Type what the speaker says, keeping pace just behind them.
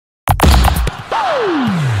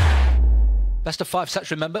Best of 5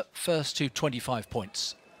 sets, remember, first to 25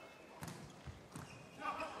 points.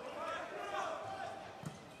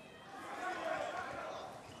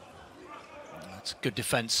 That's good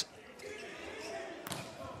defense.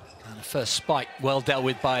 And the first spike well dealt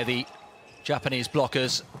with by the Japanese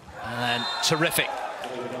blockers. And then terrific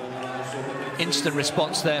instant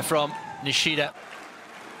response there from Nishida.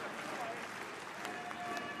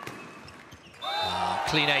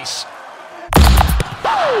 Clean ace.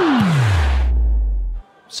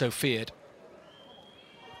 So feared.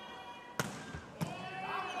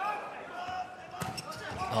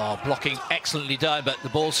 Oh, blocking excellently done, but the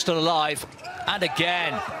ball's still alive. And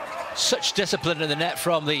again, such discipline in the net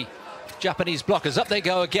from the Japanese blockers. Up they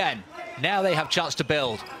go again. Now they have a chance to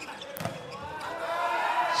build.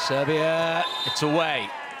 Serbia, it's away.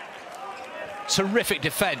 Terrific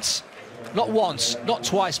defense. Not once, not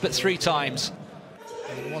twice, but 3 times.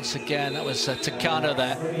 And once again, that was Takano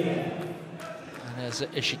there. And there's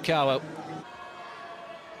Ishikawa.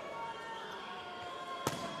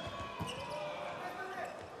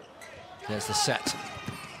 There's the set.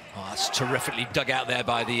 Oh, that's terrifically dug out there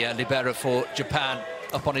by the libero for Japan.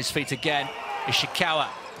 Up on his feet again. Ishikawa,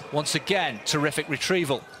 once again, terrific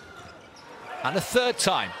retrieval. And a 3rd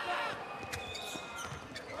time.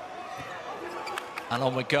 And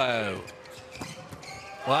on we go.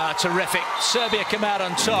 Wow, terrific. Serbia come out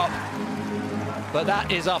on top. But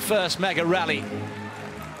that is our first mega rally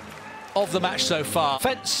of the match so far.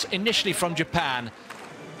 Defense initially from Japan.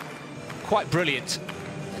 Quite brilliant.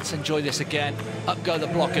 Let's enjoy this again. Up go the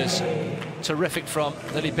blockers. Terrific from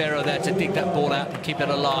the libero there to dig that ball out and keep it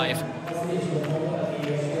alive.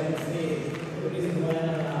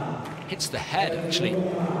 Hits the head, actually,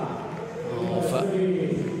 of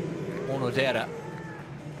Onodera.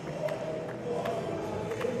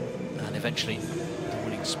 And eventually, the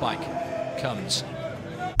winning spike comes.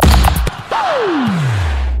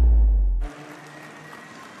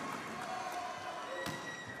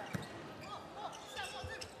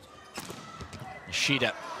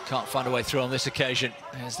 Nishida can't find a way through on this occasion.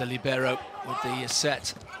 There's the libero with the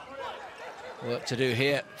set. Work to do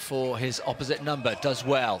here for his opposite number. Does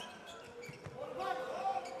well.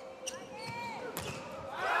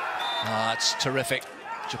 That's terrific.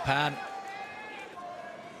 Japan.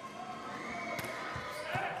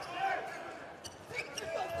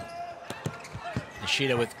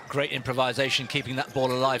 Nishida with great improvisation, keeping that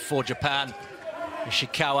ball alive for Japan.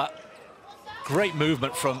 Ishikawa. Great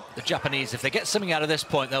movement from the Japanese. If they get something out of this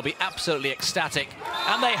point, they'll be absolutely ecstatic.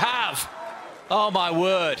 And they have! Oh, my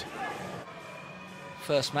word.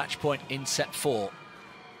 First match point in set 4.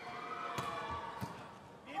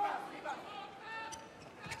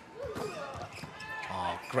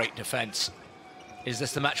 Oh, great defense. Is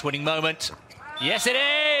this the match-winning moment? Yes, it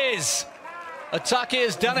is! Atake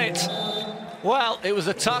has done it. Well, it was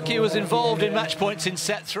Atake who was involved in match points in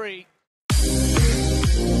set 3.